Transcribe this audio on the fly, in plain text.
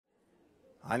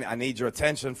I need your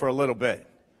attention for a little bit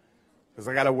because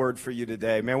I got a word for you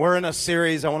today. Man, we're in a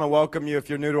series. I want to welcome you if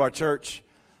you're new to our church.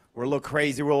 We're a little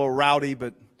crazy, we're a little rowdy,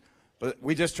 but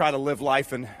we just try to live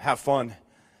life and have fun,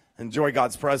 enjoy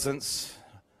God's presence.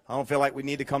 I don't feel like we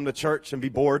need to come to church and be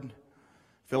bored.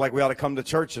 I feel like we ought to come to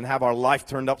church and have our life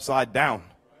turned upside down.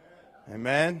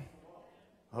 Amen?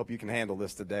 I hope you can handle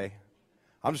this today.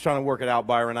 I'm just trying to work it out,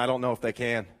 Byron. I don't know if they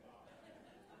can.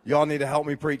 Y'all need to help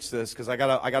me preach this because I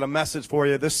got a message for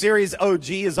you. This series, OG,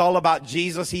 is all about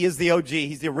Jesus. He is the OG.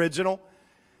 He's the original.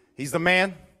 He's the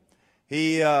man.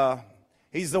 He's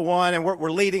the one, and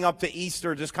we're leading up to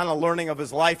Easter, just kind of learning of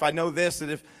his life. I know this, that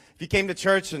if you came to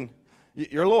church and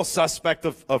you're a little suspect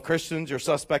of Christians, you're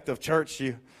suspect of church,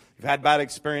 you've had bad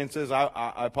experiences,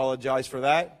 I apologize for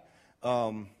that.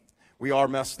 We are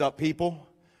messed up people,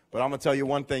 but I'm going to tell you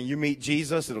one thing. You meet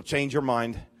Jesus, it'll change your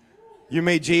mind. You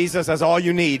meet Jesus, that's all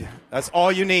you need. That's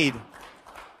all you need.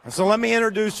 And so let me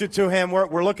introduce you to him.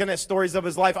 We're looking at stories of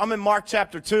his life. I'm in Mark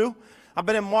chapter 2. I've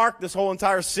been in Mark this whole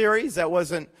entire series. That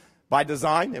wasn't by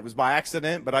design. It was by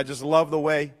accident. But I just love the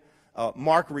way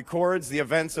Mark records the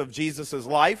events of Jesus'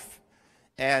 life.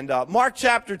 And Mark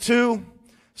chapter 2,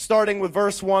 starting with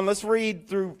verse 1. Let's read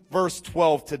through verse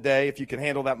 12 today, if you can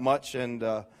handle that much. And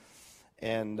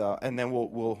then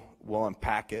we'll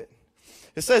unpack it.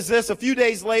 It says this: a few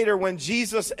days later, when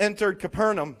Jesus entered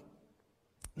Capernaum,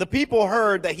 the people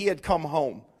heard that he had come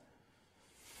home.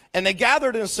 And they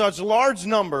gathered in such large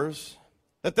numbers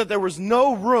that there was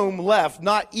no room left,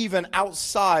 not even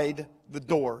outside the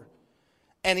door.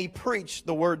 And he preached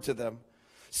the word to them.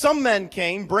 Some men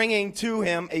came, bringing to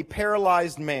him a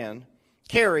paralyzed man,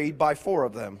 carried by 4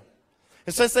 of them.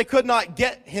 And since they could not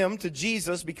get him to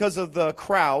Jesus because of the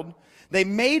crowd, they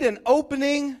made an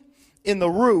opening in the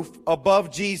roof above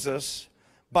Jesus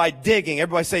by digging.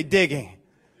 Everybody say digging.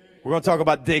 We're going to talk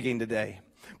about digging today.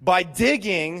 By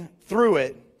digging through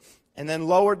it, and then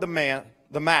lowered the mat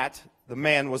the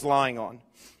man was lying on.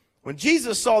 When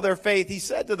Jesus saw their faith, he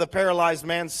said to the paralyzed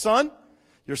man, "Son,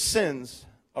 your sins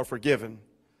are forgiven."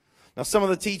 Now some of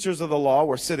the teachers of the law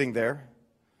were sitting there,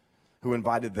 who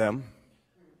invited them.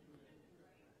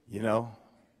 You know,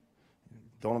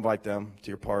 don't invite them to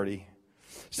your party.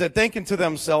 Said, thinking to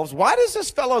themselves, why does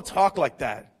this fellow talk like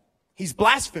that? He's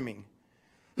blaspheming.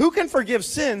 Who can forgive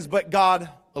sins but God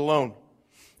alone?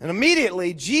 And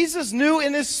immediately Jesus knew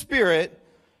in his spirit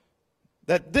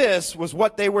that this was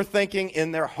what they were thinking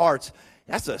in their hearts.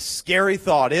 That's a scary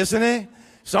thought, isn't it?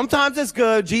 Sometimes it's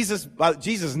good.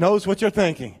 Jesus knows what you're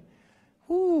thinking.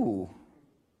 Ooh,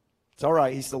 it's all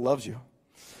right. He still loves you.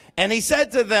 And he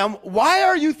said to them, why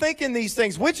are you thinking these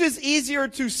things? Which is easier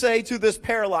to say to this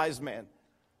paralyzed man?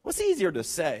 What's easier to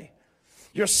say?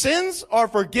 Your sins are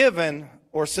forgiven,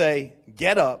 or say,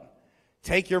 get up,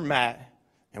 take your mat,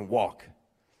 and walk.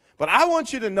 But I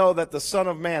want you to know that the Son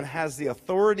of Man has the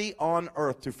authority on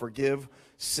earth to forgive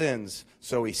sins.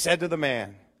 So he said to the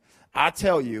man, I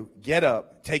tell you, get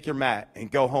up, take your mat, and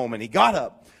go home. And he got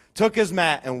up, took his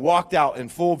mat, and walked out in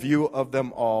full view of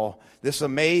them all. This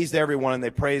amazed everyone, and they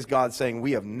praised God, saying,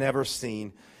 we have never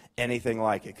seen anything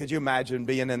like it. Could you imagine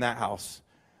being in that house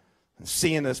and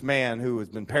seeing this man who has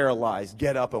been paralyzed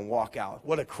get up and walk out?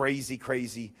 What a crazy,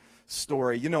 crazy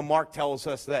story. You know, Mark tells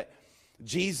us that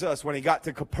Jesus, when he got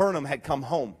to Capernaum, had come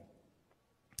home.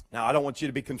 Now, I don't want you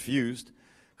to be confused,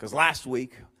 because last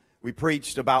week we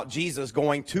preached about Jesus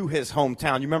going to his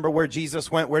hometown. You remember where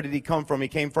Jesus went? Where did he come from? He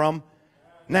came from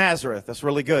Nazareth. That's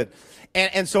really good.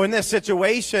 And so in this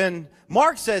situation,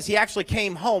 Mark says he actually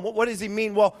came home. What does he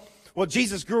mean? Well,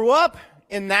 Jesus grew up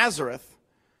in Nazareth,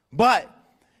 but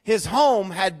his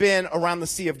home had been around the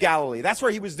Sea of Galilee. That's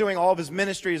where he was doing all of his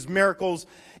ministry, his miracles,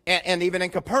 and even in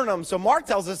Capernaum. So Mark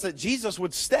tells us that Jesus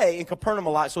would stay in Capernaum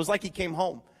a lot. So it's like he came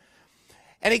home.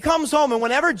 And he comes home, and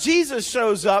whenever Jesus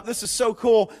shows up, this is so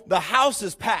cool, the house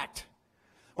is packed.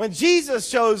 When Jesus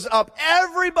shows up,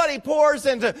 everybody pours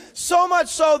into, so much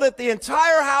so that the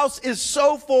entire house is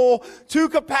so full to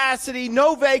capacity,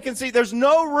 no vacancy, there's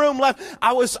no room left.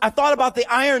 I thought about the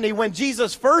irony. When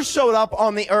Jesus first showed up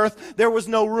on the earth, there was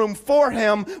no room for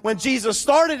him. When Jesus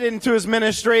started into his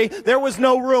ministry, there was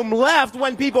no room left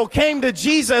when people came to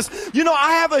Jesus. You know,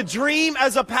 I have a dream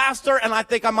as a pastor, and I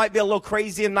think I might be a little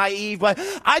crazy and naive, but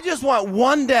I just want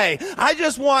one day, I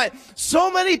just want so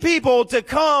many people to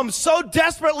come so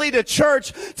desperately to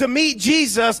church to meet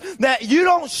Jesus that you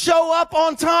don't show up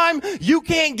on time, you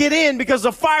can't get in because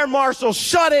the fire marshal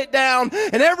shut it down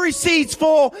and every seat's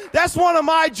full. That's one of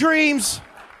my dreams.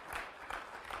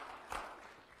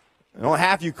 I don't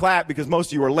have you clap because most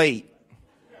of you are late.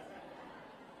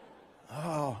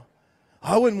 Oh,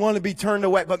 I wouldn't want to be turned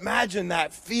away, but imagine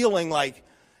that feeling like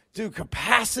dude,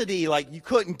 capacity, like you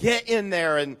couldn't get in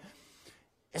there. And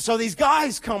so these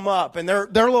guys come up, and they're a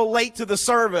little late to the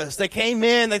service. They came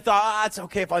in, they thought, it's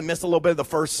okay if I miss a little bit of the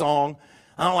first song.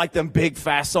 I don't like them big,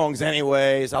 fast songs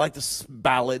anyways. I like the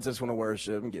ballads. I just want to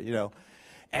worship,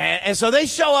 And so they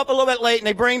show up a little bit late, and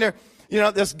they bring their,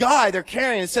 this guy they're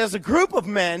carrying. It says a group of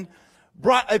men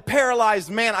brought a paralyzed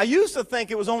man. I used to think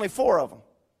it was only 4 of them.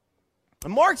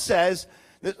 And Mark says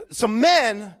that some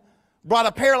men brought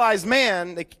a paralyzed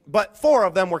man, but 4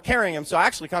 of them were carrying him. So I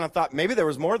actually kind of thought maybe there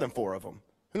was more than 4 of them.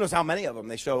 Who knows how many of them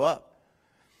they show up.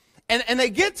 And they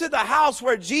get to the house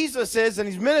where Jesus is, and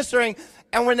he's ministering.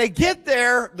 And when they get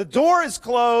there, the door is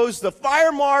closed. The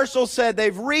fire marshal said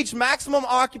they've reached maximum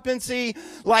occupancy,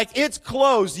 like it's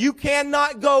closed. You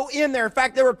cannot go in there. In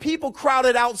fact, there were people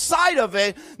crowded outside of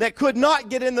it that could not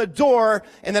get in the door,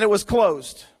 and that it was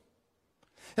closed.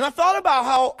 And I thought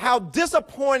about how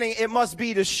disappointing it must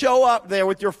be to show up there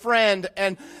with your friend,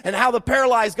 and how the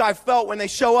paralyzed guy felt when they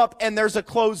show up and there's a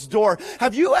closed door.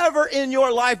 Have you ever in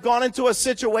your life gone into a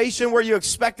situation where you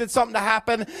expected something to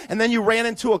happen and then you ran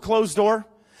into a closed door?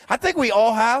 I think we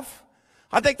all have.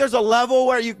 I think there's a level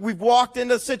where we've walked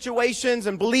into situations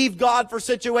and believed God for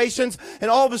situations, and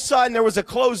all of a sudden there was a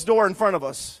closed door in front of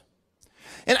us.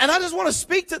 And I just want to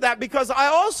speak to that, because I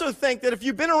also think that if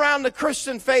you've been around the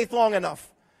Christian faith long enough,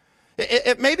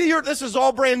 maybe this is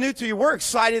all brand new to you. We're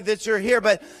excited that you're here.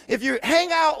 But if you hang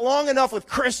out long enough with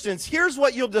Christians, here's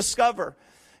what you'll discover,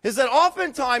 is that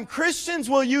oftentimes Christians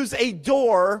will use a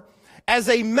door as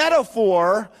a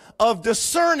metaphor of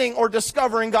discerning or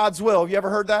discovering God's will. Have you ever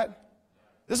heard that?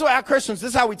 This is how Christians, this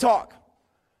is how we talk.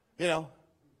 Well,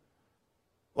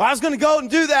 I was going to go and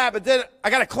do that, but then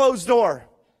I got a closed door.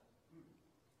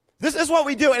 This is what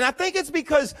we do. And I think it's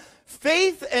because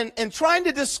faith and trying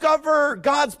to discover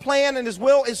God's plan and his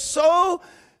will is so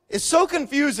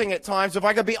confusing at times, if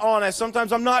I could be honest.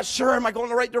 Sometimes I'm not sure, am I going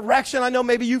the right direction? I know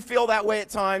maybe you feel that way at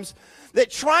times.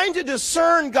 That trying to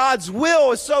discern God's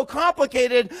will is so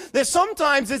complicated that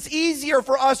sometimes it's easier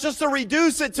for us just to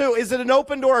reduce it to, is it an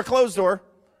open door or a closed door?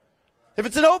 If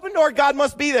it's an open door, God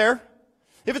must be there.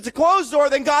 If it's a closed door,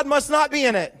 then God must not be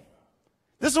in it.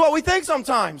 This is what we think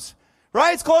sometimes.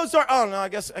 Right? It's closed door. Oh no, I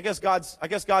guess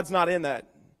God's not in that.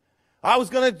 I was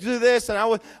going to do this, and I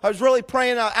was really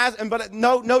praying, but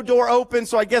no door open,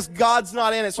 so I guess God's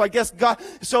not in it. So I guess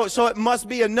so it must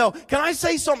be a no. Can I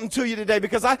say something to you today?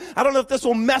 Because I don't know if this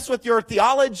will mess with your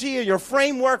theology or your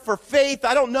framework for faith.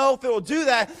 I don't know if it will do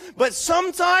that. But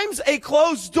sometimes a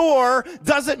closed door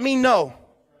doesn't mean no.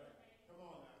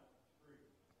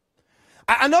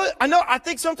 I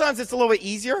think sometimes it's a little bit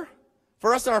easier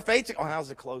for us in our faith to,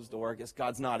 how's a closed door? I guess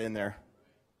God's not in there.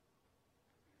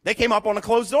 They came up on a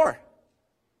closed door.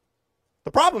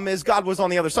 The problem is God was on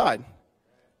the other side.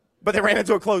 But they ran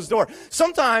into a closed door.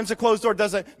 Sometimes a closed door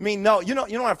doesn't mean no. You know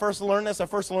when I first learned this? I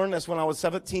first learned this when I was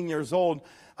 17 years old.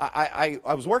 I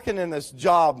was working in this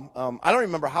job. I don't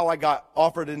remember how I got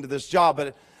offered into this job,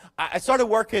 but I started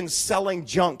working selling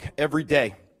junk every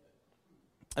day.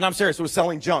 And I'm serious, it was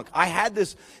selling junk. I had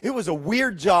this, it was a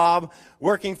weird job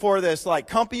working for this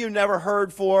company you never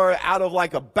heard for, out of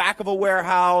a back of a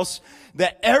warehouse,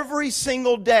 that every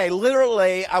single day,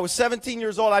 literally, I was 17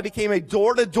 years old, I became a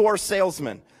door-to-door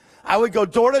salesman. I would go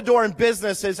door to door in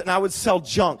businesses and I would sell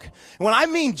junk. And when I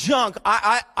mean junk,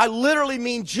 I literally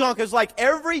mean junk. It's like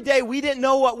every day we didn't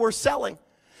know what we're selling.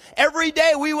 Every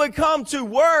day we would come to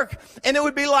work and it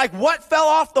would be like, what fell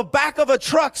off the back of a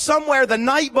truck somewhere the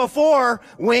night before?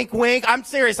 Wink, wink. I'm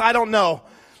serious. I don't know.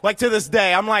 To this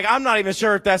day, I'm not even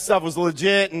sure if that stuff was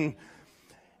legit. And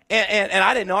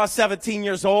I didn't know. I was 17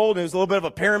 years old. It was a little bit of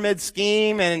a pyramid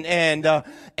scheme.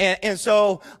 And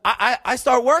so I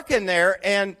started working there,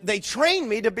 and they trained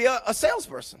me to be a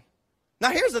salesperson. Now,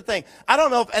 here's the thing. I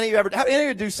don't know if any of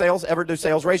you do sales,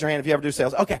 Raise your hand if you ever do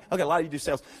sales. Okay, a lot of you do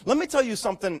sales. Let me tell you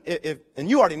something, and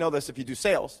you already know this if you do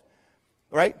sales,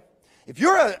 right? If you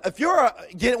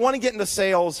want to get into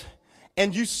sales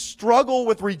and you struggle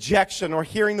with rejection or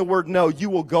hearing the word no, you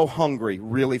will go hungry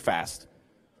really fast.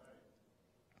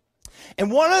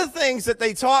 And one of the things that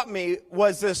they taught me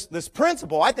was this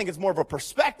principle, I think it's more of a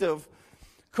perspective,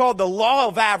 called the law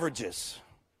of averages.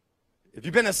 If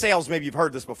you've been in sales, maybe you've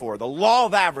heard this before. The law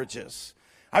of averages.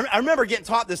 I remember getting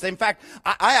taught this. In fact,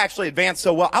 I actually advanced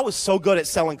so well. I was so good at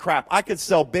selling crap. I could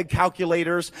sell big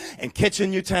calculators and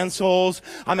kitchen utensils.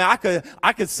 I mean,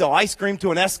 I could sell ice cream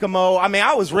to an Eskimo. I mean,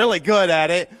 I was really good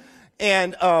at it.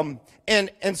 And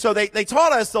so they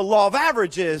taught us the law of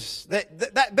averages.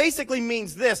 That basically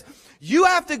means this. You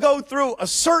have to go through a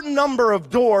certain number of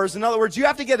doors. In other words, you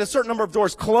have to get a certain number of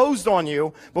doors closed on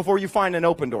you before you find an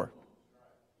open door.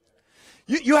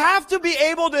 You have to be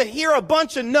able to hear a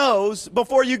bunch of no's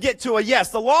before you get to a yes.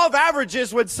 The law of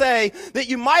averages would say that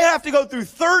you might have to go through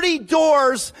 30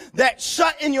 doors that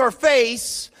shut in your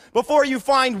face before you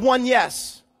find one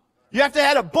yes. You have to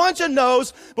have a bunch of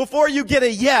no's before you get a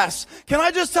yes. Can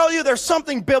I just tell you there's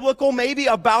something biblical maybe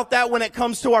about that when it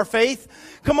comes to our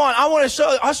faith? Come on, I'll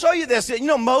show you this. You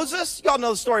know Moses? Y'all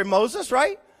know the story of Moses,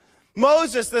 right?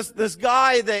 Moses, this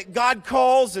guy that God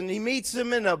calls and he meets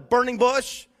him in a burning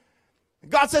bush.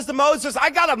 God says to Moses,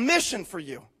 I got a mission for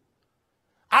you.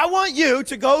 I want you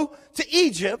to go to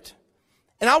Egypt,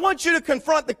 and I want you to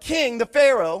confront the king, the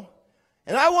Pharaoh,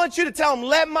 and I want you to tell him,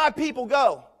 let my people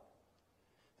go.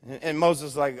 And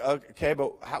Moses is like, okay,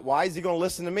 but why is he going to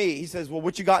listen to me? He says, well,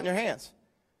 what you got in your hands?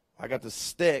 I got this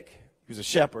stick. He was a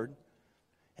shepherd.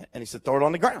 And he said, throw it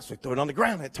on the ground. So he threw it on the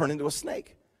ground, and it turned into a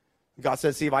snake. God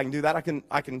said, see, if I can do that, I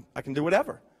can do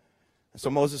whatever. And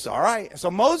so Moses said, all right. So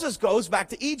Moses goes back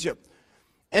to Egypt.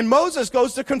 And Moses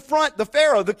goes to confront the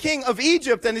Pharaoh, the king of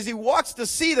Egypt. And as he walks to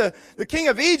see the king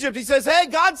of Egypt, he says, hey,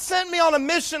 God sent me on a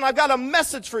mission. I've got a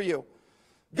message for you.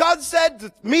 God said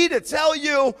to me to tell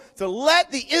you to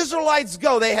let the Israelites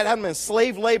go. They had them in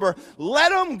slave labor. Let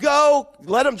them go.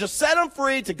 Let them just set them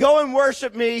free to go and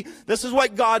worship me. This is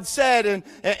what God said.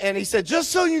 And he said,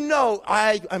 just so you know,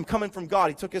 I'm coming from God.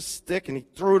 He took his stick and he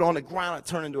threw it on the ground and it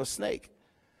turned into a snake.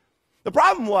 The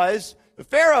problem was the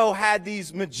Pharaoh had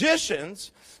these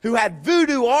magicians who had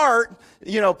voodoo art,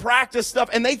 practice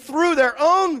stuff, and they threw their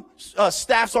own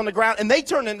staffs on the ground, and they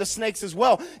turned into snakes as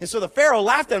well. And so the Pharaoh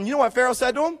laughed at him. You know what Pharaoh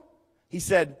said to him? He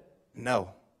said,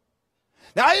 no.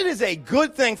 Now, it is a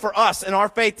good thing for us in our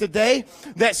faith today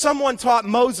that someone taught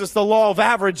Moses the law of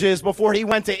averages before he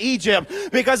went to Egypt.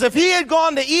 Because if he had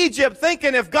gone to Egypt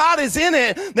thinking if God is in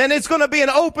it, then it's going to be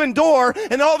an open door.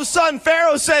 And all of a sudden,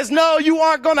 Pharaoh says, no, you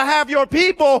aren't going to have your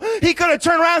people. He could have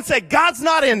turned around and said, God's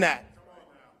not in that.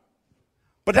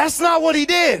 But that's not what he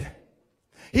did.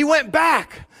 He went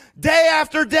back. Day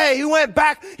after day, he went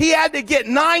back. He had to get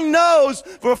 9 no's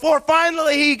before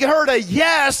finally he heard a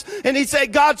yes. And he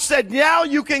said, God said, now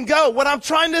you can go. What I'm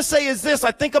trying to say is this.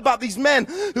 I think about these men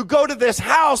who go to this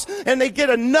house and they get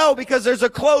a no because there's a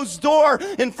closed door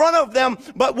in front of them.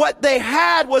 But what they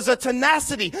had was a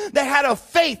tenacity. They had a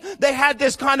faith. They had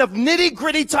this kind of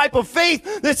nitty-gritty type of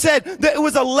faith that said that it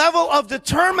was a level of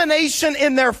determination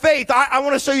in their faith. I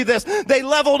want to show you this. They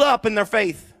leveled up in their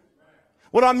faith.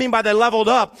 What do I mean by they leveled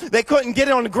up? They couldn't get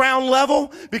it on the ground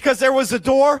level because there was a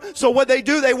door. So what they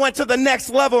do, they went to the next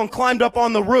level and climbed up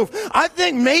on the roof. I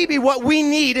think maybe what we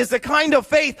need is the kind of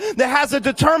faith that has a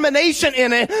determination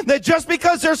in it, that just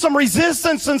because there's some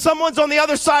resistance and someone's on the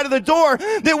other side of the door,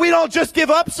 that we don't just give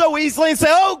up so easily and say,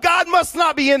 oh, God must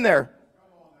not be in there.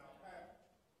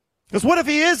 Because what if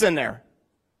he is in there?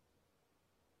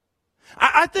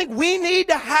 I think we need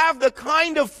to have the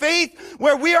kind of faith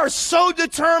where we are so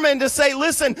determined to say,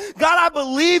 listen, God, I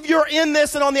believe you're in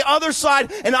this and on the other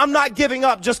side, and I'm not giving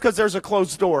up just because there's a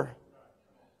closed door.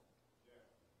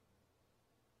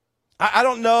 I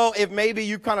don't know if maybe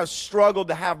you kind of struggled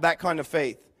to have that kind of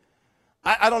faith.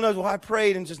 I don't know, well, I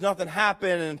prayed and just nothing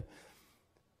happened,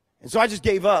 and so I just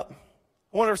gave up.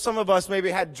 I wonder if some of us maybe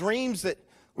had dreams that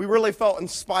we really felt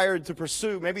inspired to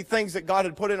pursue, maybe things that God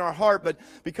had put in our heart, but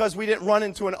because we didn't run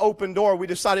into an open door, we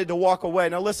decided to walk away.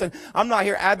 Now listen, I'm not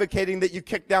here advocating that you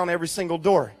kick down every single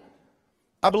door.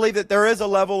 I believe that there is a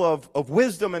level of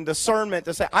wisdom and discernment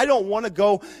to say, I don't want to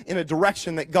go in a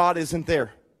direction that God isn't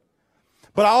there.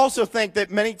 But I also think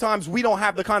that many times we don't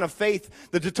have the kind of faith,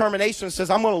 the determination that says,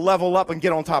 I'm going to level up and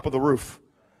get on top of the roof.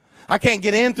 I can't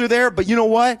get in through there, but you know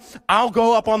what? I'll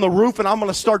go up on the roof and I'm going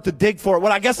to start to dig for it.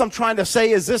 What I guess I'm trying to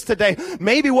say is this today.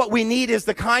 Maybe what we need is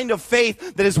the kind of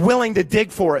faith that is willing to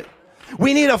dig for it.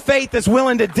 We need a faith that's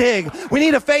willing to dig. We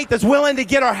need a faith that's willing to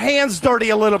get our hands dirty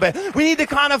a little bit. We need the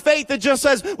kind of faith that just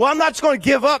says, well, I'm not just going to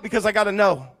give up because I got to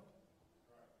know.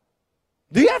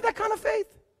 Do you have that kind of faith?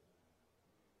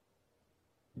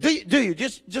 Do you?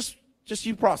 Just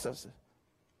you process it.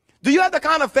 Do you have the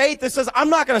kind of faith that says,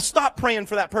 I'm not going to stop praying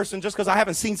for that person just because I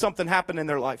haven't seen something happen in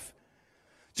their life?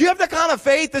 Do you have the kind of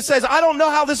faith that says, I don't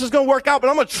know how this is going to work out, but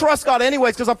I'm going to trust God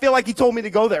anyways because I feel like he told me to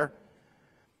go there?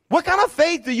 What kind of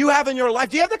faith do you have in your life?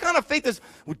 Do you have the kind of faith that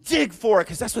will dig for it?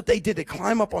 Because that's what they did. They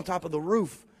climb up on top of the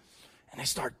roof and they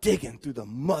start digging through the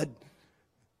mud.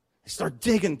 They start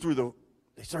digging through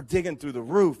the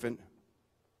roof and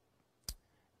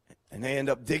they end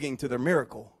up digging to their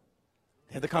miracle.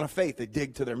 They have the kind of faith, they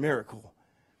dig to their miracle.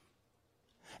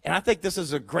 And I think this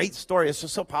is a great story. It's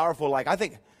just so powerful. Like, I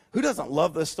think, who doesn't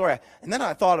love this story? And then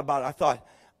I thought about it.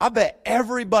 I bet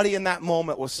everybody in that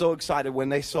moment was so excited when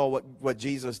they saw what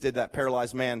Jesus did, that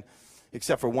paralyzed man,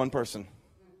 except for one person.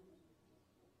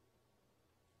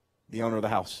 The owner of the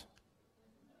house.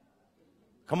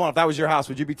 Come on, if that was your house,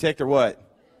 would you be ticked or what?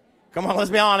 Come on, let's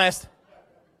be honest.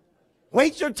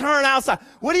 Wait your turn outside.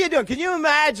 What are you doing? Can you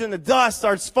imagine the dust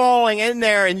starts falling in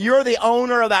there and you're the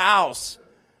owner of the house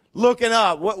looking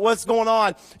up? What's going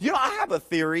on? You know, I have a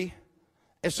theory.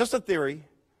 It's just a theory.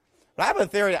 But I have a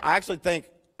theory. I actually think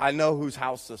I know whose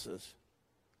house this is.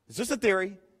 It's just a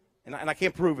theory, and I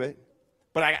can't prove it.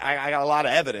 But I got a lot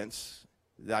of evidence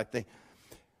that I think.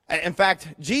 In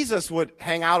fact, Jesus would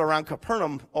hang out around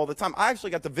Capernaum all the time. I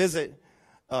actually got to visit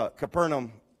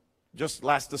Capernaum just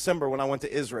last December when I went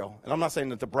to Israel. And I'm not saying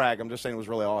that to brag. I'm just saying it was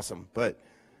really awesome. But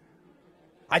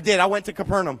I did. I went to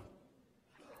Capernaum.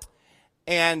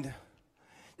 And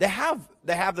they have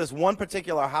this one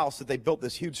particular house that they built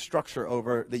this huge structure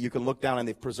over that you can look down, and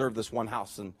they've preserved this one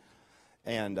house.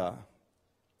 And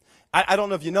I don't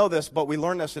know if you know this, but we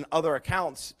learned this in other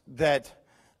accounts that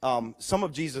some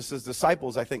of Jesus'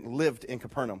 disciples, I think, lived in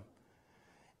Capernaum.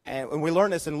 And we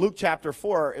learned this in Luke chapter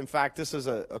 4. In fact, this is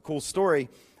a cool story.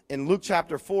 In Luke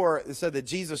chapter 4, it said that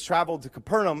Jesus traveled to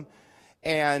Capernaum,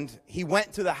 and he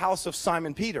went to the house of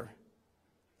Simon Peter.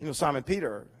 You know, Simon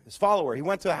Peter, his follower. He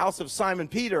went to the house of Simon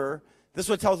Peter. This is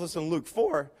what it tells us in Luke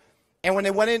 4. And when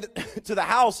they went into the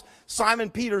house, Simon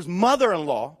Peter's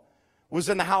mother-in-law was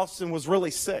in the house and was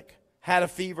really sick. Had a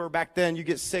fever. Back then, you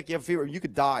get sick, you have a fever, you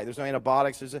could die. There's no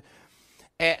antibiotics.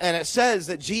 And it says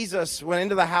that Jesus went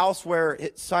into the house where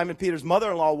Simon Peter's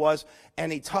mother-in-law was,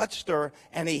 and he touched her,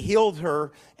 and he healed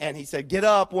her, and he said, "Get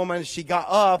up, woman." She got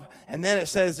up, and then it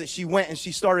says that she went and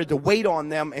she started to wait on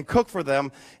them and cook for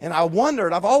them. And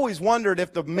I've always wondered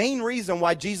if the main reason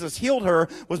why Jesus healed her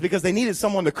was because they needed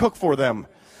someone to cook for them.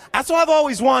 That's what I've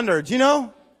always wondered, you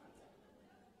know?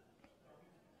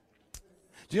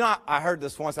 Do you know, I heard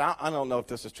this once. I don't know if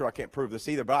this is true. I can't prove this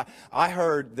either. But I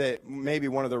heard that maybe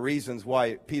one of the reasons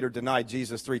why Peter denied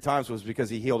Jesus 3 times was because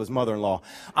he healed his mother-in-law.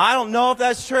 I don't know if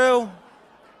that's true,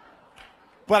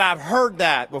 but I've heard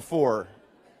that before.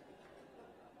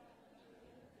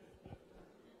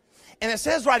 And it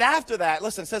says right after that,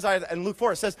 listen, it says in Luke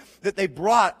 4, it says that they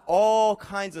brought all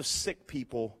kinds of sick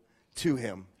people to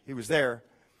him. He was there.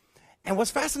 And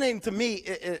what's fascinating to me,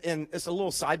 and it's a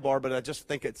little sidebar, but I just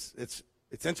think it's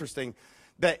interesting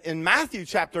that in Matthew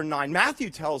chapter 9, Matthew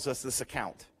tells us this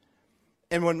account.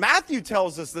 And when Matthew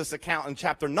tells us this account in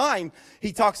chapter 9,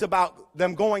 he talks about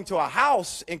them going to a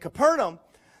house in Capernaum.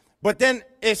 But then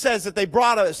it says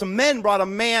that some men brought a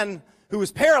man who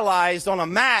was paralyzed on a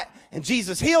mat, and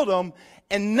Jesus healed him,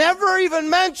 and never even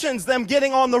mentions them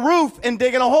getting on the roof and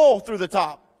digging a hole through the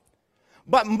top.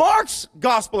 But Mark's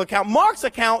gospel account, Mark's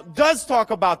account does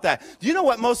talk about that. Do you know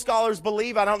what most scholars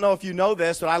believe? I don't know if you know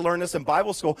this, but I learned this in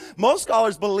Bible school. Most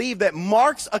scholars believe that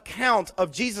Mark's account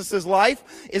of Jesus' life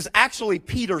is actually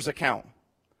Peter's account.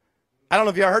 I don't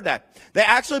know if you ever heard that. They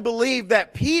actually believe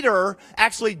that Peter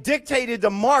actually dictated to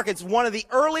Mark. It's one of the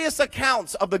earliest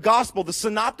accounts of the gospel, the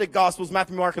synoptic gospels,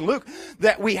 Matthew, Mark, and Luke,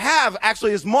 that we have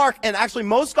actually is Mark. And actually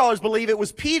most scholars believe it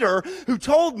was Peter who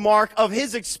told Mark of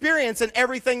his experience and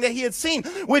everything that he had seen,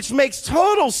 which makes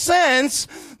total sense.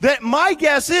 That my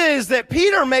guess is that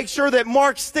Peter makes sure that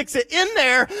Mark sticks it in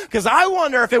there, because I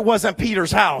wonder if it wasn't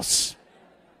Peter's house.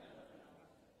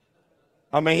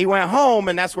 I mean, he went home,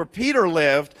 and that's where Peter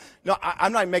lived. No,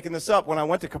 I'm not making this up. When I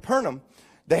went to Capernaum,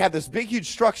 they had this big,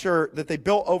 huge structure that they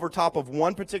built over top of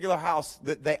one particular house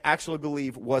that they actually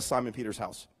believe was Simon Peter's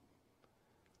house.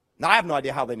 Now, I have no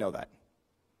idea how they know that.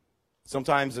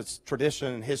 Sometimes it's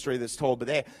tradition and history that's told,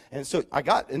 but and so I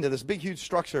got into this big, huge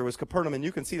structure. It was Capernaum, and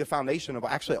you can see the foundation of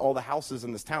actually all the houses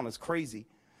in this town. It's crazy.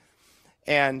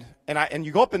 And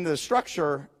you go up into the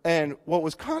structure, and what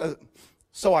was kind of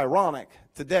so ironic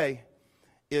today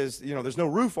is, you know, there's no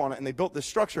roof on it, and they built this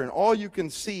structure, and all you can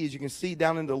see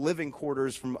down into the living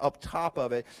quarters from up top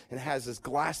of it, and it has this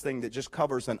glass thing that just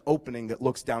covers an opening that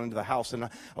looks down into the house. And I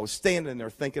was standing there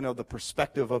thinking of the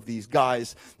perspective of these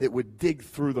guys that would dig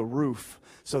through the roof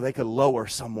so they could lower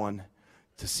someone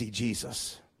to see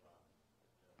Jesus.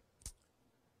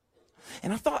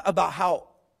 And I thought about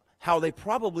how they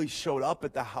probably showed up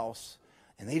at the house,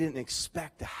 and they didn't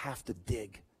expect to have to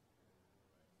dig.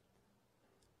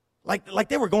 Like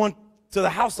they were going to the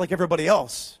house like everybody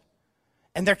else.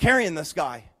 And they're carrying this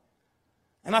guy.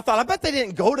 And I thought, I bet they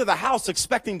didn't go to the house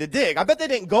expecting to dig. I bet they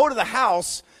didn't go to the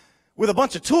house with a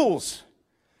bunch of tools.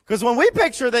 Because when we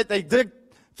picture that they dig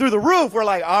through the roof, we're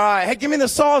like, all right, hey, give me the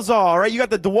Sawzall, all right? You got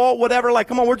the DeWalt, whatever. Like,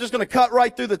 come on, we're just going to cut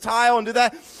right through the tile and do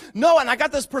that. No, and I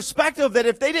got this perspective that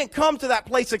if they didn't come to that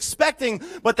place expecting,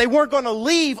 but they weren't going to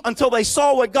leave until they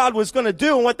saw what God was going to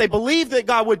do and what they believed that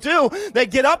God would do, they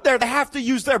get up there, they have to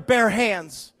use their bare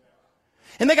hands.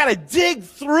 And they got to dig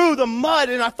through the mud.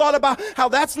 And I thought about how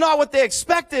that's not what they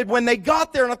expected when they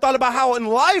got there. And I thought about how in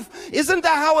life, isn't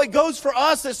that how it goes for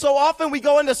us? That so often we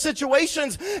go into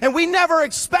situations and we never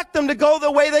expect them to go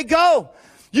the way they go.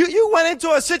 You went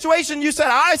into a situation, you said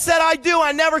I do.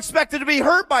 I never expected to be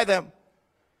hurt by them.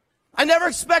 I never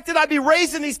expected I'd be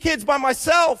raising these kids by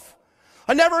myself.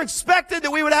 I never expected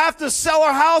that we would have to sell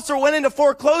our house or went into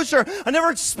foreclosure. I never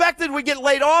expected we'd get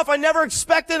laid off. I never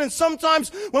expected, and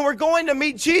sometimes when we're going to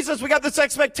meet Jesus, we got this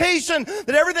expectation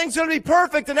that everything's going to be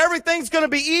perfect and everything's going to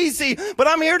be easy. But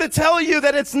I'm here to tell you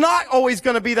that it's not always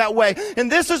going to be that way.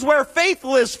 And this is where faith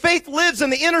lives. Faith lives in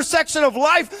the intersection of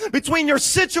life between your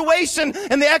situation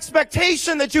and the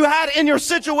expectation that you had in your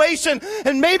situation.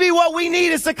 And maybe what we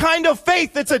need is the kind of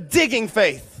faith that's a digging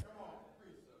faith.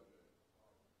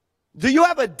 Do you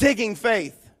have a digging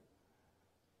faith?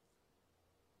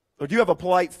 Or do you have a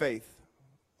polite faith?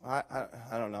 I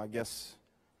don't know.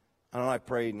 I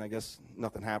prayed and I guess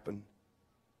nothing happened.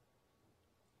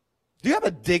 Do you have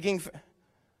a digging faith?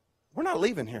 We're not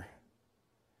leaving here.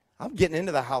 I'm getting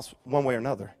into the house one way or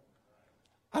another.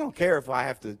 I don't care if I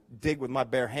have to dig with my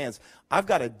bare hands. I've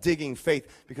got a digging faith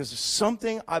because there's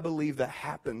something I believe that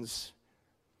happens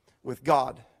with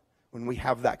God when we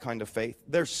have that kind of faith.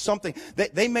 There's something,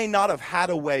 they may not have had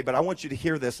a way, but I want you to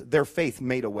hear this. Their faith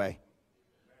made a way.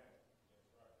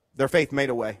 Their faith made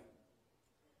a way.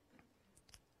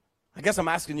 I guess I'm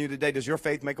asking you today, does your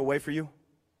faith make a way for you?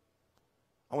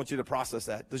 I want you to process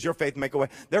that. Does your faith make a way?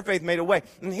 Their faith made a way.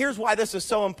 And here's why this is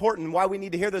so important and why we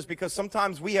need to hear this, because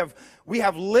sometimes we have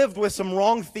lived with some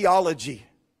wrong theology.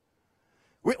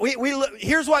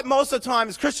 Here's what most of the time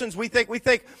as Christians we think,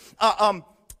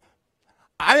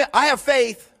 I have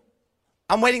faith.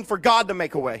 I'm waiting for God to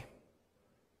make a way.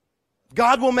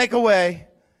 God will make a way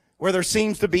where there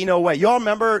seems to be no way. Y'all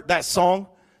remember that song?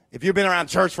 If you've been around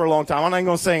church for a long time, I'm not even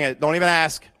going to sing it. Don't even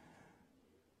ask.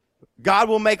 God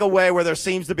will make a way where there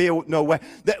seems to be no way.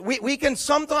 That we can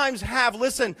sometimes have,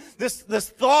 listen, this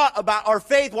thought about our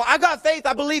faith. Well, I got faith.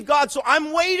 I believe God. So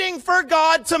I'm waiting for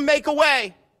God to make a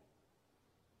way.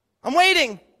 I'm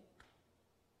waiting.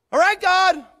 All right,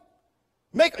 God.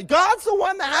 God's the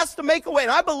one that has to make a way,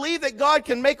 and I believe that God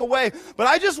can make a way, but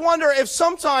I just wonder if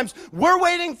sometimes we're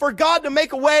waiting for God to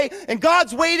make a way, and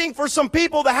God's waiting for some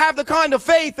people to have the kind of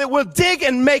faith that will dig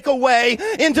and make a way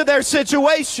into their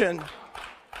situation.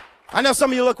 I know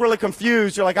some of you look really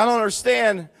confused. You're like, I don't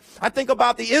understand. I think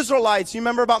about the Israelites. You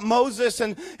remember about Moses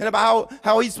and about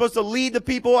how he's supposed to lead the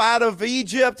people out of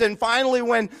Egypt, and finally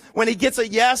when he gets a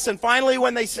yes, and finally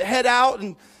when they head out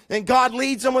and God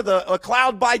leads them with a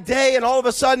cloud by day, and all of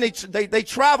a sudden they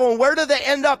travel. And where do they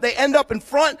end up? They end up in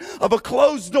front of a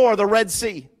closed door, the Red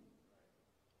Sea.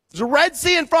 There's a Red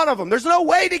Sea in front of them. There's no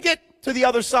way to get to the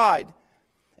other side.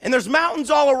 And there's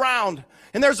mountains all around.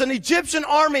 And there's an Egyptian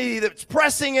army that's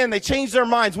pressing in. They change their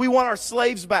minds. We want our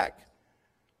slaves back.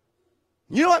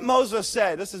 You know what Moses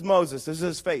said? This is Moses. This is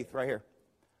his faith right here.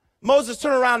 Moses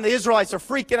turned around. The Israelites are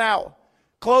freaking out.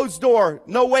 Closed door.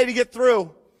 No way to get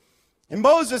through. And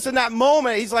Moses, in that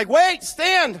moment, he's like, wait,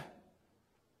 stand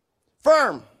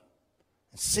firm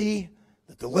and see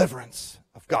the deliverance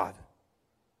of God.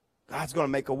 God's going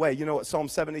to make a way. You know what Psalm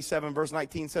 77 verse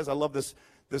 19 says? I love this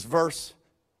verse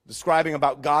describing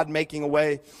about God making a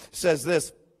way. It says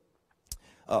this,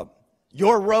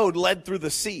 your road led through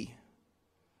the sea,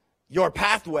 your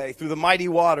pathway through the mighty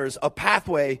waters, a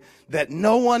pathway that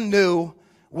no one knew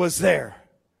was there.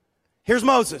 Here's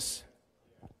Moses,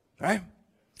 right?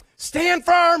 Stand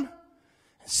firm,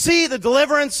 see the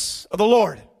deliverance of the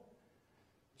Lord.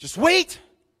 Just wait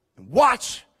and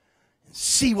watch and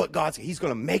see what He's going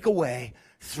to make a way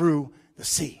through the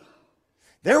sea.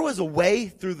 There was a way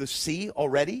through the sea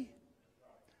already,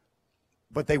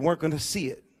 but they weren't going to see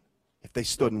it if they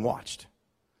stood and watched.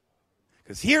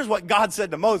 Because here's what God said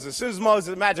to Moses. As soon as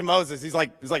Moses, imagine Moses, he's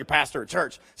like a pastor at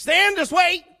church. Stand, just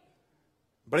wait.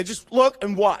 But I just look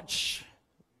and watch.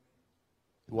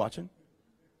 You watching?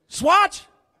 Just watch.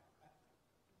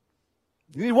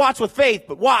 You need to watch with faith,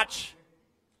 but watch.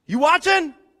 You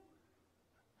watching?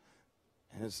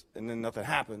 And then nothing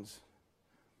happens.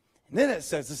 And then it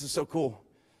says, this is so cool.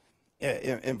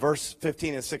 In verse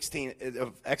 15 and 16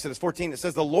 of Exodus 14, it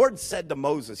says, the Lord said to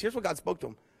Moses, here's what God spoke to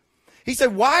him. He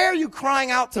said, why are you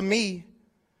crying out to me?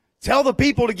 Tell the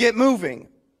people to get moving.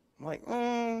 I'm like,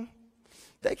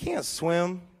 they can't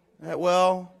swim that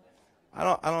well. I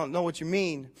don't know what you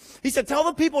mean. He said, tell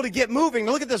the people to get moving.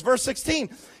 Look at this, verse 16.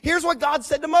 Here's what God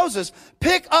said to Moses.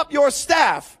 Pick up your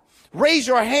staff, raise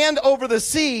your hand over the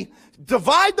sea,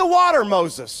 divide the water,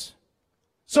 Moses,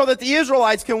 so that the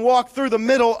Israelites can walk through the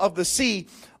middle of the sea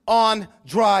on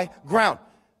dry ground.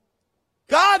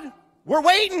 God We're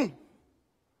waiting.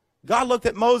 God looked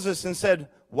at Moses and said,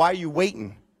 why are you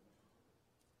waiting?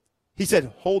 He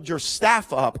said, hold your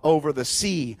staff up over the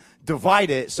sea, divide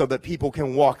it so that people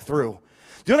can walk through.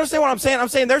 Do you understand what I'm saying? I'm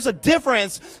saying there's a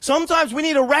difference. Sometimes we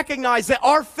need to recognize that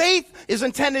our faith is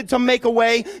intended to make a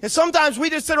way. And sometimes we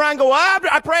just sit around and go,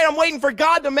 I pray, I'm waiting for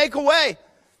God to make a way.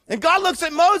 And God looks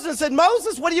at Moses and said,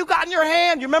 Moses, what do you got in your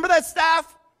hand? You remember that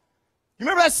staff? You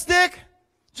remember that stick?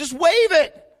 Just wave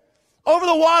it over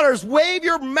the waters. Wave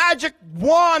your magic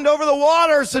wand over the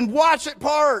waters and watch it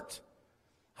part.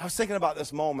 I was thinking about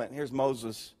this moment. Here's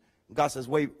Moses. God says,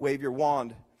 wave your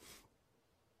wand.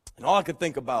 And all I could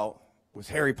think about was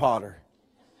Harry Potter.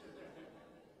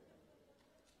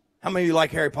 How many of you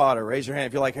like Harry Potter? Raise your hand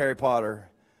if you like Harry Potter.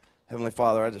 Heavenly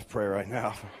Father, I just pray right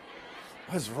now.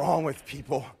 What's wrong with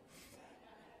people?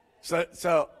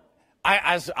 So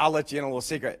I'll let you in a little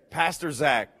secret. Pastor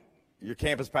Zach, your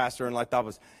campus pastor in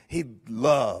Lithopus, he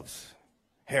loves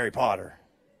Harry Potter.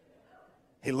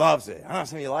 He loves it. I don't know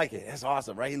some of you like it. That's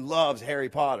awesome, right? He loves Harry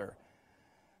Potter.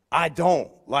 I don't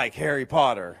like Harry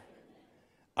Potter.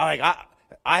 I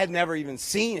had never even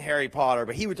seen Harry Potter,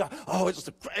 but he would talk,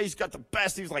 he's got the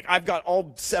best. He was like, I've got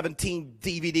all 17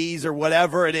 DVDs or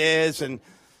whatever it is, and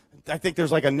I think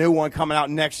there's like a new one coming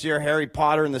out next year, Harry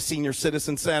Potter in the Senior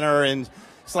Citizen Center, and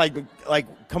it's like,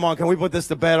 come on, can we put this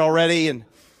to bed already? And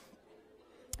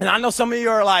I know some of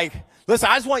you are like, listen,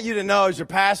 I just want you to know as your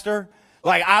pastor,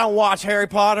 like, I don't watch Harry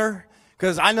Potter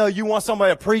because I know you want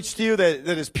somebody to preach to you that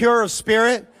is pure of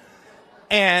spirit.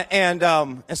 And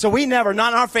so we never,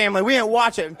 not in our family, we didn't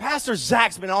watch it. And Pastor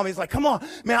Zach's been on me. He's like, come on,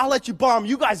 man, I'll let you borrow them.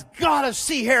 You guys got to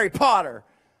see Harry Potter.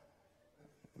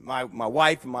 My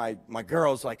wife and my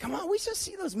girls like, come on, we should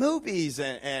see those movies.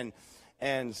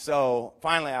 And so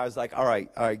finally I was like, all right,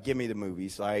 give me the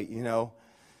movies.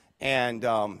 And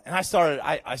I started,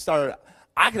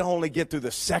 I could only get through the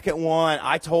second one.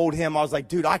 I told him, I was like,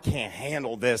 dude, I can't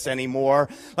handle this anymore.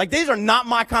 Like, these are not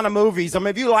my kind of movies. I mean,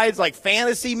 if you like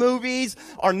fantasy movies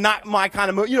are not my kind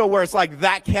of movie, where it's like,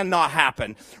 that cannot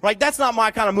happen. Right? That's not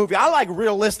my kind of movie. I like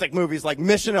realistic movies like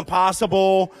Mission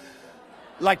Impossible,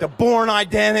 like The Bourne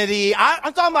Identity.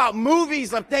 I'm talking about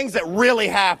movies of things that really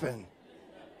happen.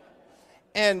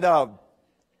 And so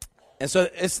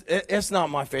it's not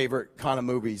my favorite kind of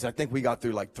movies. I think we got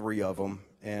through like 3 of them.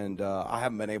 And I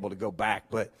haven't been able to go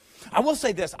back, but I will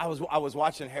say this: I was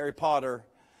watching Harry Potter,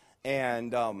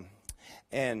 and all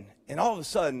of a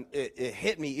sudden it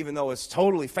hit me, even though it's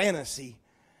totally fantasy,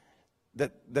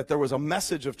 that there was a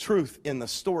message of truth in the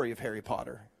story of Harry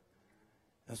Potter.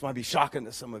 This might be shocking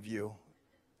to some of you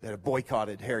that have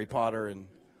boycotted Harry Potter and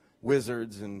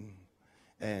wizards, and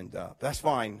that's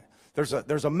fine.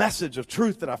 There's a message of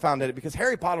truth that I found in it, because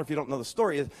Harry Potter, if you don't know the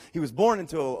story, he was born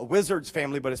into a wizard's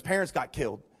family, but his parents got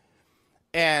killed.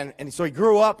 And so he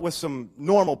grew up with some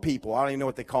normal people. I don't even know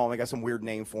what they call them. They got some weird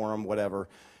name for them, whatever.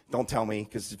 Don't tell me,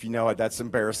 because if you know it, that's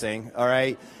embarrassing, all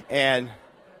right? And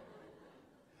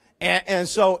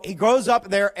so he grows up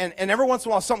there, and every once in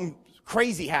a while something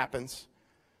crazy happens,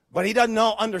 but he doesn't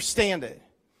understand it.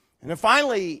 And then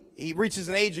finally he reaches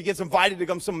an age, he gets invited to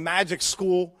come to some magic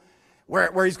school,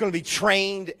 where he's going to be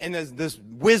trained in this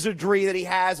wizardry that he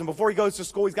has. And before he goes to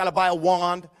school, he's got to buy a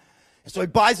wand. And so he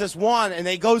buys this wand, and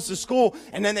then he goes to school,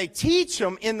 and then they teach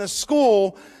him in the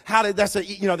school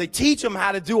they teach him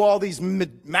how to do all these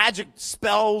magic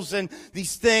spells and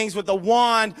these things with the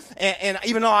wand. And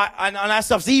even though I know that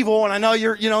stuff's evil, and I know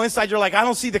you're, inside you're like, I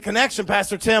don't see the connection,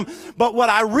 Pastor Tim. But what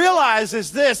I realize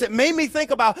is this: it made me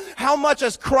think about how much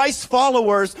as Christ's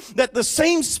followers that the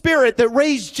same Spirit that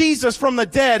raised Jesus from the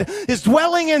dead is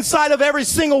dwelling inside of every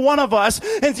single one of us.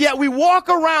 And yet we walk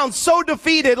around so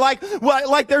defeated, like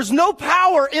there's no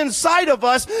power inside of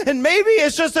us. And maybe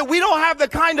it's just that we don't have the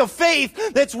kind of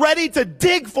faith that's ready to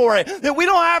dig for it. That we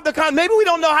don't have maybe we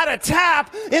don't know how to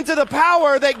tap into the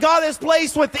power that God has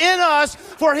placed within us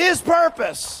for His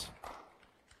purpose.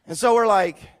 And so we're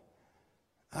like,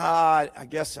 I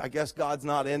guess God's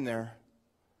not in there.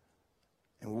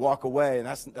 And we walk away, and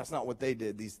that's not what they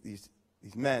did. These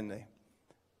men,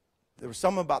 there was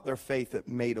something about their faith that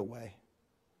made a way,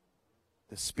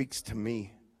 that speaks to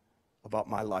me about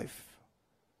my life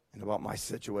and about my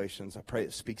situations. I pray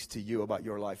it speaks to you about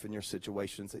your life and your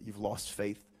situations, that you've lost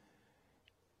faith.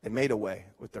 They made a way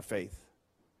with their faith.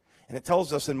 And it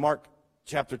tells us in Mark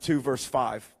chapter 2, verse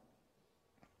 5.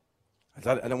 I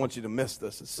don't want you to miss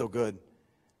this. It's so good.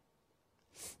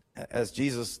 As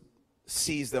Jesus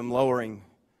sees them lowering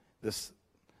this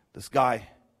guy,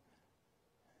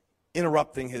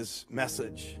 interrupting his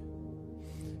message,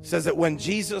 it says that when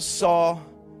Jesus saw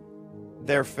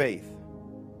their faith,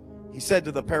 He said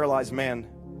to the paralyzed man,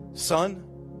 "Son,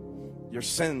 your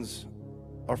sins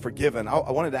are forgiven.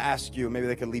 I wanted to ask you, maybe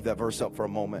they could leave that verse up for a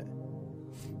moment.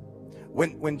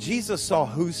 When Jesus saw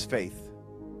whose faith?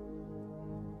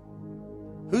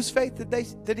 Whose faith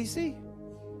did he see?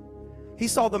 He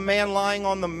saw the man lying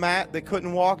on the mat that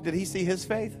couldn't walk. Did he see his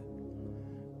faith?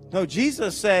 No,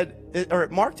 Jesus said, or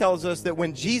Mark tells us that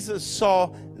when Jesus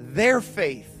saw their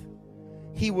faith,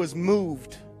 he was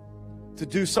moved to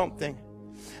do something.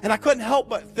 And I couldn't help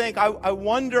but think, I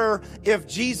wonder if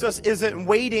Jesus isn't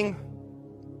waiting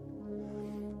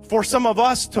for some of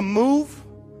us to move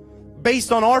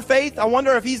based on our faith. I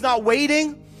wonder if he's not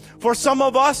waiting for some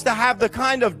of us to have the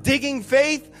kind of digging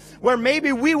faith where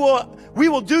maybe we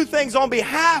will do things on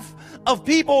behalf of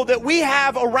people that we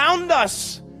have around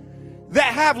us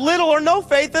that have little or no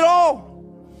faith at all.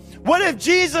 What if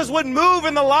Jesus would move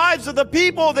in the lives of the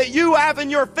people that you have in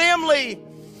your family,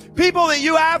 people that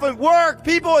you have at work,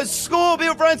 people at school,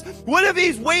 people, friends? What if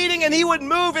he's waiting and he would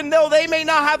move, and though they may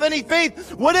not have any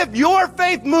faith, what if your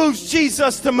faith moves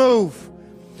Jesus to move?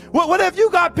 What if you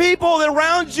got people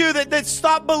around you that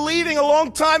stopped believing a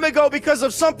long time ago because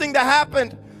of something that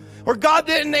happened? Or God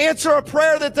didn't answer a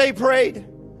prayer that they prayed?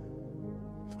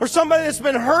 Or somebody that's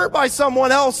been hurt by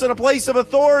someone else in a place of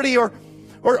authority, or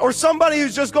somebody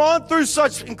who's just gone through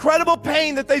such incredible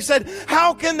pain that they've said,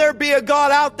 how can there be a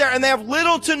God out there? And they have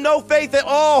little to no faith at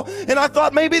all. And I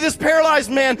thought maybe this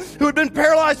paralyzed man who had been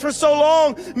paralyzed for so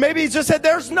long, maybe he just said,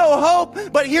 there's no hope.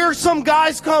 But here some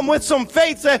guys come with some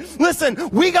faith, said, listen,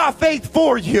 we got faith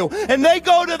for you. And they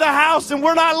go to the house, and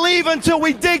we're not leaving until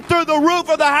we dig through the roof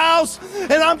of the house.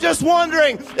 And I'm just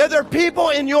wondering, are there people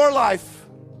in your life?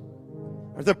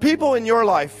 Are there people in your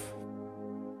life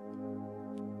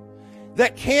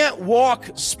that can't walk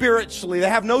spiritually? They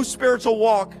have no spiritual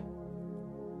walk.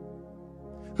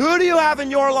 Who do you have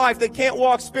in your life that can't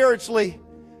walk spiritually?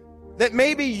 That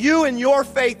maybe you in your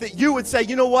faith, that you would say,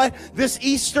 you know what? This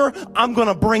Easter, I'm going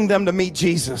to bring them to meet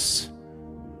Jesus.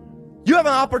 You have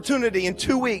an opportunity in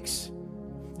 2 weeks.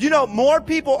 You know, more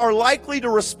people are likely to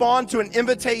respond to an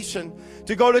invitation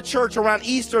to go to church around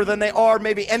Easter than they are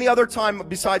maybe any other time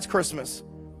besides Christmas.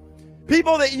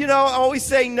 People that, you know, always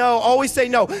say no.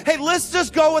 Hey, let's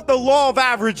just go with the law of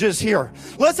averages here.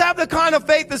 Let's have the kind of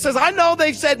faith that says, I know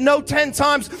they've said no 10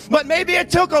 times, but maybe it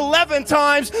took 11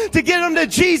 times to get them to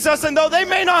Jesus. And though they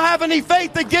may not have any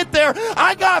faith to get there,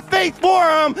 I got faith for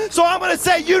them. So I'm going to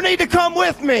say, you need to come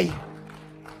with me.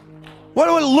 What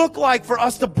do it look like for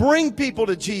us to bring people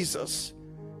to Jesus?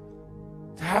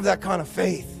 To have that kind of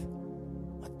faith.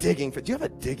 A digging faith. Do you have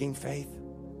a digging faith?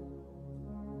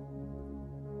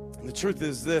 And the truth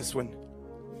is this, when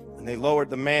they lowered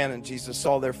the man and Jesus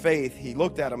saw their faith, he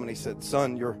looked at him and he said,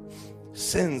 son, your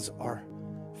sins are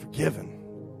forgiven.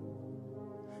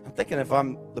 I'm thinking if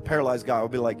I'm the paralyzed guy, I'll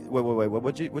be like, wait,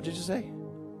 what'd you just say?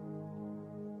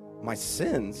 My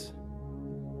sins?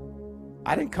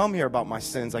 I didn't come here about my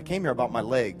sins. I came here about my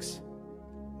legs.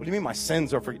 What do you mean my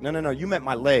sins are forgiven? No, you meant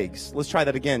my legs. Let's try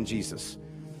that again, Jesus.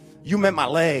 You meant my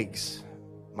legs.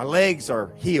 My legs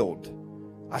are healed.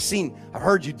 I've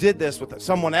heard you did this with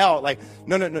someone else. Like,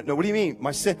 no. What do you mean?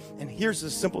 My sin. And here's the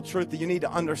simple truth that you need to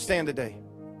understand today.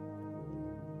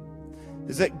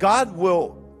 Is that God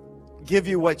will give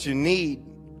you what you need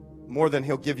more than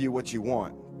he'll give you what you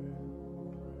want.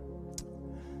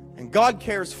 And God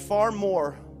cares far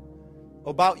more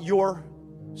about your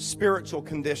spiritual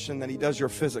condition than he does your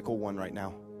physical one right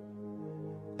now.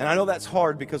 And I know that's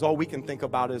hard because all we can think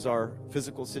about is our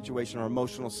physical situation, our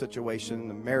emotional situation,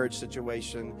 the marriage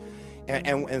situation.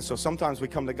 And so sometimes we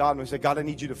come to God and we say, God, I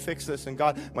need you to fix this. And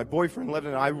God, my boyfriend lived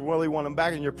and I really want him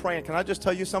back. And you're praying. Can I just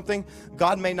tell you something?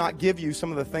 God may not give you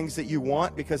some of the things that you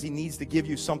want because he needs to give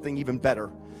you something even better.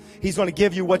 He's going to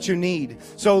give you what you need.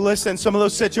 So listen, some of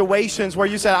those situations where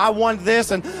you said, I want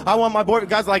this and I want my boyfriend.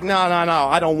 God's like, no.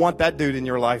 I don't want that dude in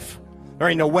your life. There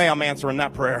ain't no way I'm answering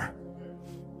that prayer.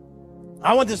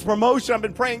 I want this promotion. I've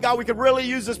been praying, God, we could really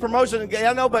use this promotion.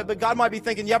 I know, but God might be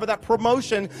thinking, yeah, but that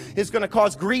promotion is going to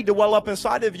cause greed to well up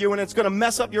inside of you, and it's going to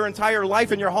mess up your entire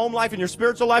life and your home life and your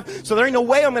spiritual life. So there ain't no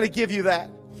way I'm going to give you that.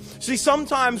 See,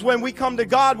 sometimes when we come to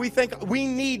God, we think we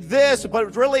need this,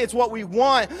 but really it's what we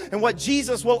want. And what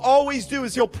Jesus will always do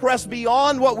is he'll press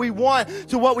beyond what we want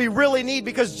to what we really need,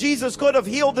 because Jesus could have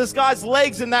healed this guy's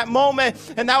legs in that moment,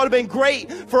 and that would have been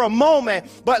great for a moment.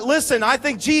 But listen, I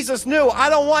think Jesus knew, I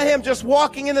don't want him just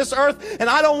walking in this earth, and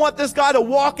I don't want this guy to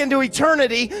walk into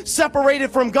eternity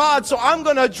separated from God. So I'm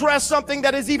going to address something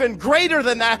that is even greater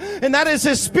than that, and that is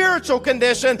his spiritual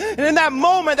condition. And in that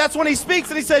moment, that's when he speaks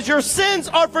and he says, your sins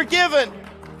are forgiven.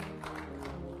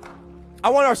 I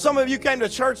wonder if some of you came to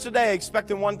church today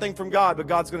expecting one thing from God, but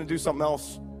God's going to do something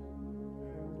else.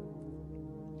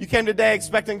 You came today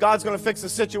expecting God's going to fix the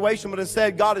situation, but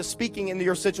instead God is speaking into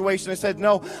your situation and said,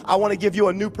 no, I want to give you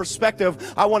a new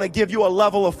perspective. I want to give you a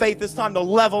level of faith. It's time to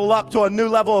level up to a new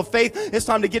level of faith. It's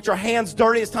time to get your hands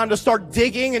dirty. It's time to start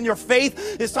digging in your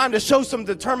faith. It's time to show some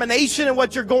determination in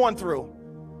what you're going through,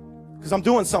 because I'm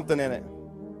doing something in it.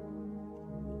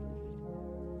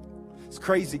 It's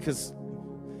crazy because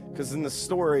in the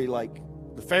story, like,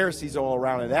 the Pharisees all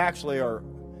around it actually are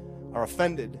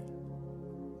offended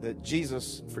that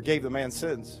Jesus forgave the man's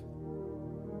sins.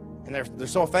 And they're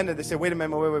so offended, they say, wait a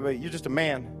minute, wait, you're just a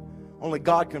man. Only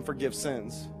God can forgive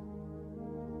sins.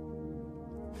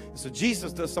 And so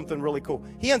Jesus does something really cool.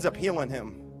 He ends up healing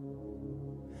him.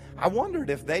 I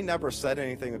wondered if they never said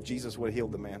anything, if Jesus would have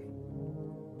healed the man.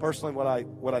 Personally,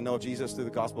 what I know of Jesus through the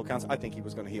gospel accounts, I think he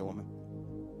was going to heal him.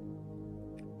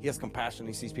 He has compassion.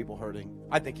 He sees people hurting.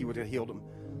 I think he would have healed him.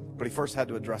 But he first had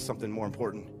to address something more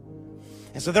important.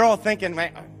 And so they're all thinking,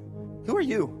 man, who are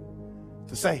you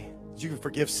to say that you can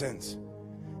forgive sins?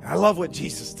 And I love what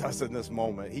Jesus does in this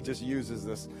moment. He just uses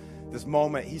this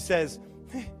moment. He says,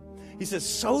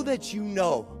 so that you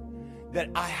know that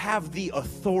I have the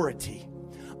authority,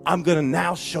 I'm going to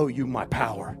now show you my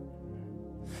power.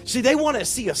 See, they want to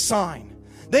see a sign.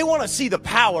 They want to see the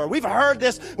power. We've heard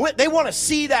this. They want to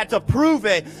see that to prove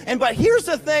it. But here's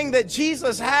the thing that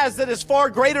Jesus has that is far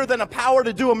greater than a power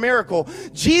to do a miracle.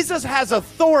 Jesus has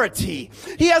authority.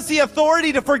 He has the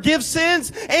authority to forgive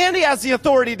sins, and he has the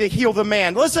authority to heal the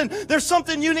man. Listen, there's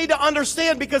something you need to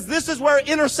understand, because this is where it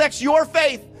intersects your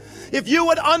faith. If you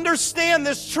would understand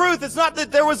this truth, it's not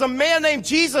that there was a man named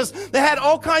Jesus that had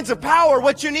all kinds of power.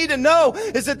 What you need to know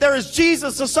is that there is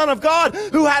Jesus, the Son of God,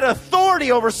 who had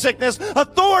authority over sickness,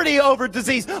 authority over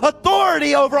disease,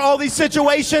 authority over all these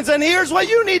situations. And here's what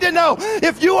you need to know.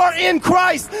 If you are in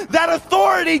Christ, that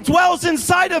authority dwells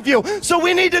inside of you. So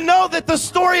we need to know that the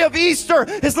story of Easter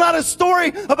is not a story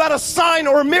about a sign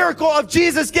or a miracle of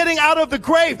Jesus getting out of the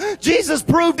grave. Jesus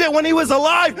proved it when he was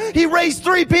alive. He raised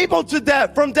 3 people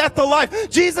from death to life.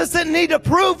 Jesus didn't need to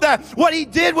prove that. What he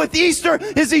did with Easter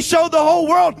is he showed the whole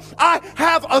world, I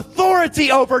have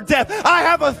authority over death. I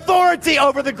have authority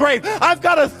over the grave. I've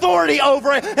got authority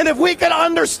over it. And if we could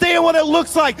understand what it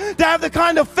looks like to have the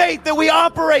kind of faith that we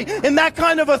operate in, that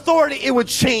kind of authority, it would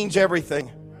change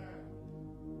everything.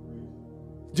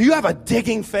 Do you have a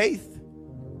digging faith?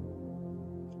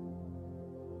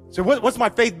 So what's my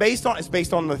faith based on? It's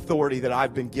based on the authority that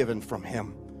I've been given from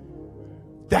him.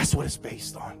 That's what it's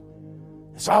based on.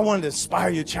 So I wanted to inspire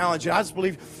you, challenge you. I just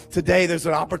believe today there's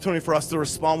an opportunity for us to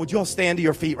respond. Would you all stand to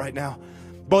your feet right now?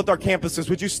 Both our campuses,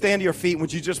 would you stand to your feet and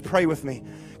would you just pray with me?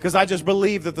 Because I just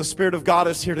believe that the Spirit of God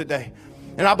is here today.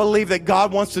 And I believe that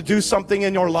God wants to do something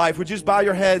in your life. Would you just bow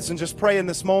your heads and just pray in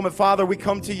this moment? Father, we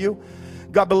come to you,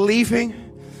 God, believing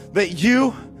that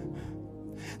you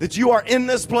are in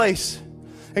this place.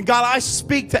 And God, I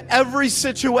speak to every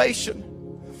situation.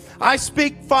 I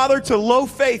speak, Father, to low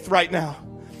faith right now.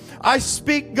 I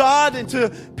speak, God, into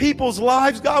people's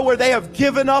lives, God, where they have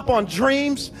given up on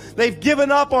dreams. They've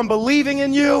given up on believing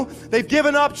in you. They've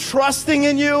given up trusting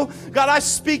in you. God, I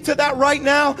speak to that right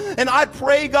now. And I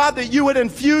pray, God, that you would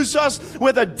infuse us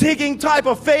with a digging type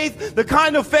of faith, the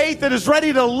kind of faith that is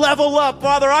ready to level up.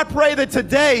 Father, I pray that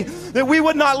today, that we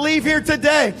would not leave here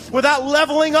today without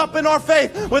leveling up in our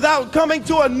faith, without coming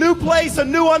to a new place, a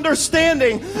new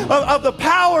understanding of the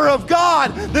power of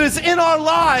God that is in our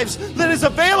lives, that is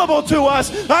available to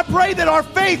us. I pray that our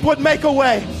faith would make a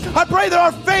way. I pray that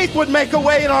our faith would make a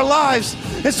way in our lives.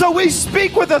 And so we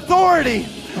speak with authority.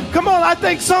 Come on, I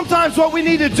think sometimes what we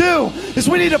need to do is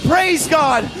we need to praise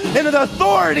God in the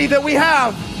authority that we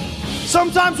have.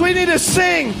 Sometimes we need to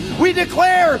sing. We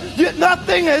declare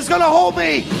nothing is going to hold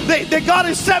me. That God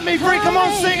has set me free. Come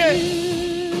on, sing it.